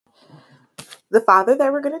The father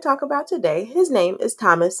that we're going to talk about today, his name is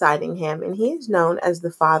Thomas Sydenham, and he is known as the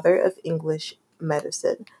father of English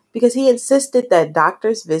medicine because he insisted that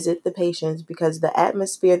doctors visit the patients because the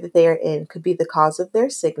atmosphere that they are in could be the cause of their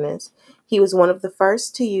sickness. He was one of the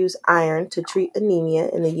first to use iron to treat anemia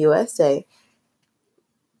in the USA.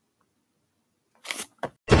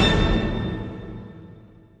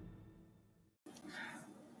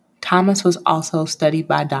 Thomas was also studied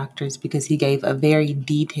by doctors because he gave a very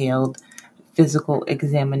detailed physical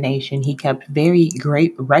examination. He kept very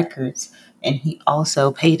great records, and he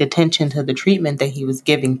also paid attention to the treatment that he was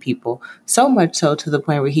giving people, so much so to the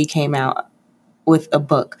point where he came out with a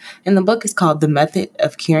book. And the book is called The Method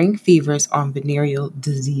of Curing Fevers on Venereal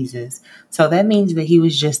Diseases. So that means that he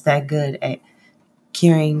was just that good at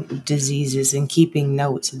curing diseases and keeping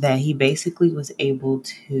notes that he basically was able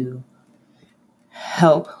to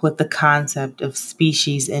help with the concept of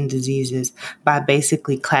species and diseases by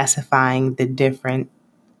basically classifying the different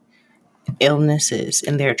illnesses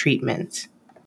and their treatments.